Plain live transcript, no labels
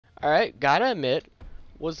Alright, gotta admit,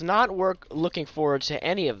 was not looking forward to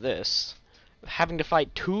any of this. Having to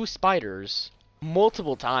fight 2 spiders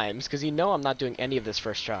multiple times, because you know I'm not doing any of this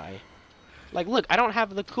first try. Like, look, I don't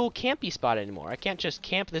have the cool campy spot anymore. I can't just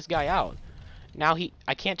camp this guy out. Now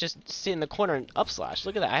I can't just sit in the corner and upslash.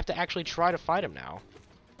 Look at that. I have to actually try to fight him now.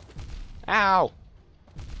 Ow!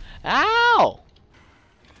 Ow!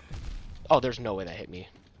 Oh, there's no way that hit me.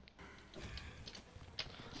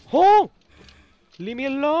 Oh! Leave me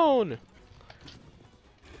alone!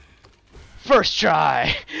 First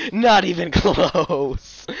try! Not even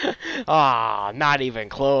close! Ah, not even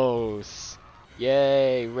close!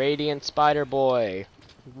 Yay, Radiant Spider Boy!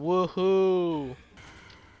 Woohoo!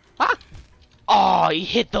 Ah! Oh, he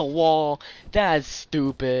hit the wall! That's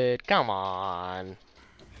stupid! Come on!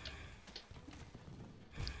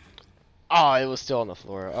 Oh, it was still on the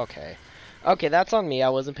floor. Okay. Okay, that's on me. I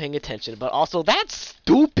wasn't paying attention. But also, that's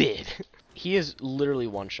stupid! He is literally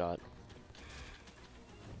one shot.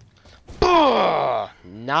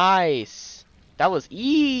 Nice! That was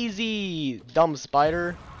easy! Dumb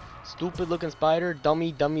spider. Stupid looking spider.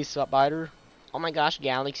 Dummy spider. Oh my gosh,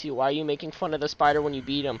 Galaxy, why are you making fun of the spider when you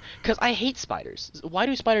beat him? Because I hate spiders. Why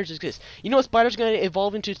do spiders exist? You know what spiders going to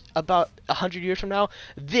evolve into about 100 years from now?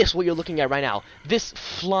 This, what you're looking at right now. This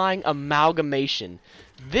flying amalgamation.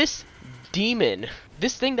 This demon.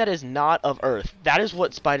 This thing that is not of Earth. That is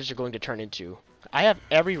what spiders are going to turn into. I have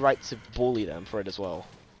every right to bully them for it as well.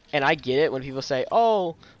 And I get it when people say,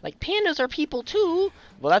 oh, like pandas are people too.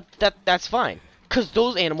 Well, that's fine. Because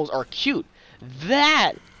those animals are cute.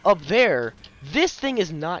 That up there, this thing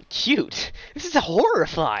is not cute. This is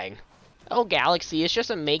horrifying. Oh, Galaxy, it's just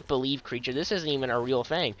a make-believe creature. This isn't even a real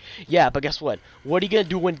thing. Yeah, but guess what? What are you going to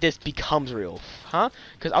do when this becomes real? Huh?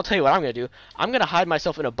 Because I'll tell you what I'm going to do. I'm going to hide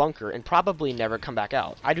myself in a bunker and probably never come back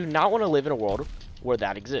out. I do not want to live in a world where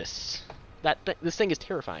that exists. This thing is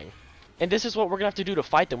terrifying. And this is what we're going to have to do to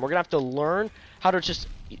fight them. We're going to have to learn how to just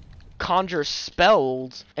conjure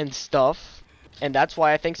spells and stuff. And that's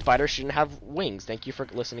why I think spiders shouldn't have wings. Thank you for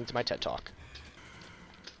listening to my TED Talk.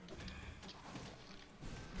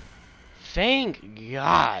 Thank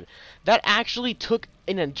God. That actually took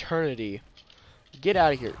an eternity. Get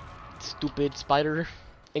out of here, stupid spider.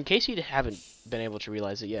 In case you haven't been able to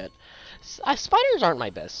realize it yet, spiders aren't my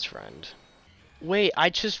best friend. Wait, I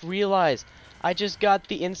just realized. I just got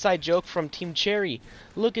the inside joke from Team Cherry.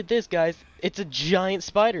 Look at this, guys. It's a giant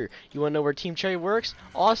spider. You want to know where Team Cherry works?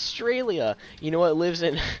 Australia. You know what lives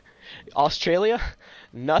in Australia?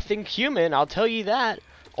 Nothing human, I'll tell you that.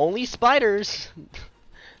 Only spiders.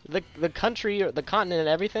 The country, or the continent and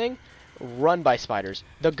everything, run by spiders.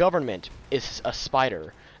 The government is a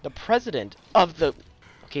spider. The president of the...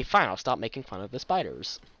 Okay, fine, I'll stop making fun of the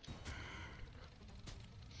spiders.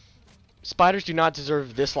 Spiders do not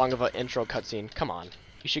deserve this long of an intro cutscene. Come on.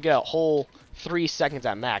 You should get a whole 3 seconds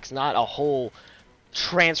at max, not a whole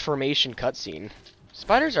transformation cutscene.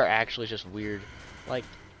 Spiders are actually just weird. Like,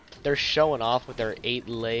 they're showing off with their 8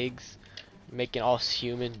 legs, making all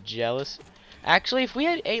humans jealous. Actually, if we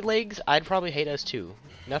had 8 legs, I'd probably hate us too.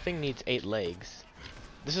 Nothing needs 8 legs.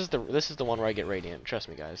 This is the one where I get radiant. Trust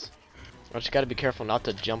me, guys. I just gotta be careful not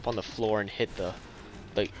to jump on the floor and hit the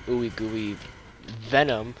ooey gooey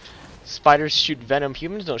venom. Spiders shoot venom.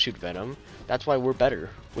 Humans don't shoot venom. That's why we're better.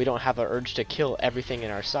 We don't have an urge to kill everything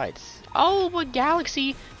in our sights. Oh, but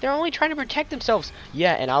Galaxy, they're only trying to protect themselves.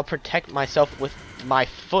 Yeah, and I'll protect myself with my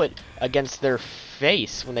foot against their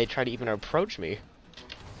face when they try to even approach me.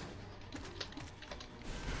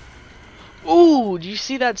 Ooh, did you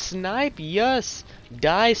see that snipe? Yes.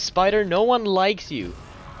 Die, spider. No one likes you.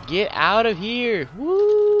 Get out of here.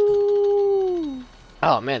 Woo!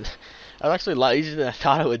 Oh, man. That was actually a lot easier than I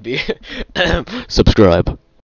thought it would be. Subscribe.